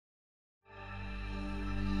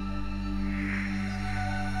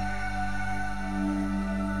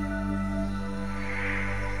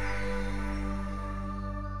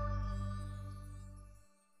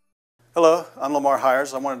I'm Lamar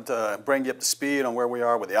Hires. I wanted to bring you up to speed on where we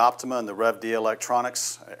are with the O2ptima and the Rev D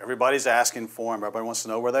electronics. Everybody's asking for them. Everybody wants to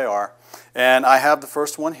know where they are. And I have the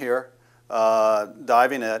first one here,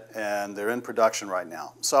 diving it, and they're in production right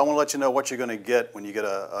now. So I want to let you know what you're going to get when you get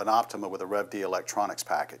an O2ptima with a Rev D electronics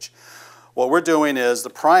package. What we're doing is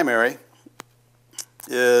the primary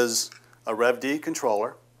is a Rev D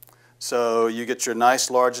controller. So you get your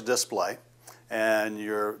nice large display and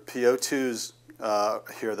your PO2s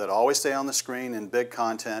here that always stay on the screen in big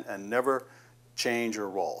content and never change or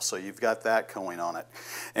roll. So you've got that going on it.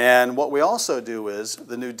 And what we also do is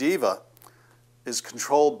the new Diva is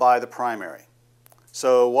controlled by the primary.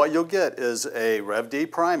 So what you'll get is a Rev D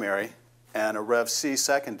primary and a Rev C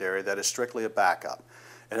secondary that is strictly a backup.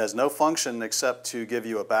 It has no function except to give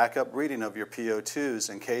you a backup reading of your PO2s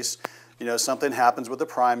in case something happens with the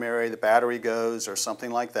primary, the battery goes or something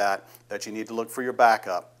like that, that you need to look for your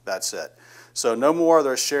backup. That's it. So no more of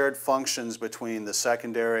those shared functions between the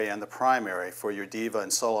secondary and the primary for your Diva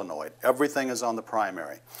and solenoid. Everything is on the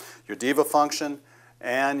primary. Your Diva function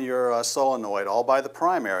and your solenoid all by the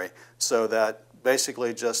primary, so that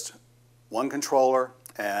basically just one controller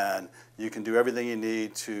and you can do everything you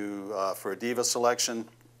need to for a Diva selection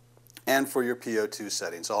and for your PO2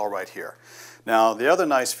 settings, all right here. Now the other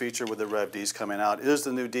nice feature with the Rev Ds coming out is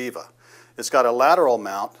the new Diva. It's got a lateral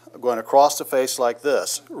mount going across the face like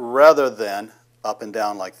this rather than up and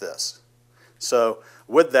down like this. So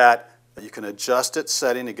with that, you can adjust its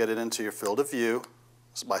setting to get it into your field of view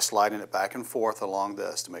by sliding it back and forth along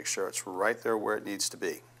this to make sure it's right there where it needs to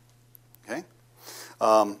be. Okay?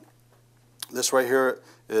 This right here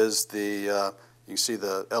is the, you can see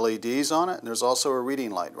the LEDs on it, and there's also a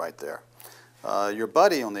reading light right there. Your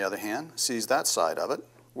buddy, on the other hand, sees that side of it,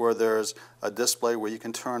 where there's a display where you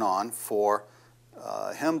can turn on for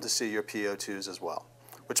him to see your PO2s as well,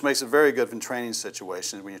 which makes it very good in training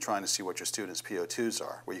situations when you're trying to see what your students' PO2s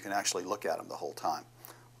are, where you can actually look at them the whole time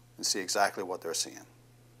and see exactly what they're seeing.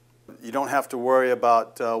 You don't have to worry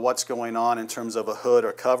about what's going on in terms of a hood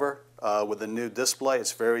or cover. With the new display,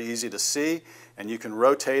 it's very easy to see, and you can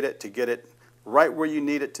rotate it to get it right where you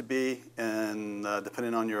need it to be, and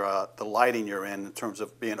depending on your the lighting you're in terms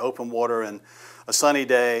of being open water and a sunny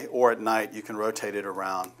day or at night, you can rotate it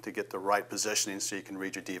around to get the right positioning so you can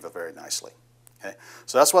read your Diva very nicely. Okay?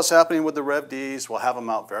 So that's what's happening with the Rev Ds. We'll have them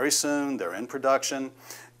out very soon. They're in production.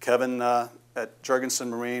 Kevin at Juergensen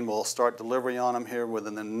Marine will start delivery on them here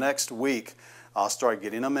within the next week. I'll start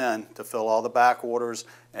getting them in to fill all the back orders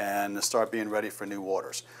and start being ready for new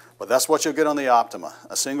orders. But that's what you'll get on the O2ptima,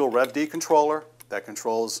 a single Rev D controller that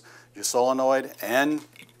controls your solenoid and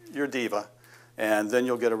your Diva, and then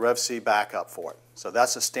you'll get a Rev C backup for it. So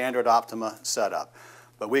that's a standard O2ptima setup.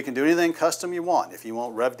 But we can do anything custom you want. If you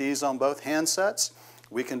want Rev Ds on both handsets,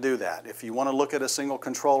 we can do that. If you want to look at a single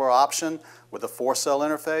controller option with a 4-cell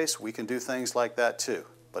interface, we can do things like that too.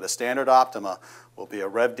 But a standard O2ptima will be a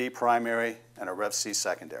Rev D primary and a Rev C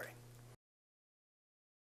secondary.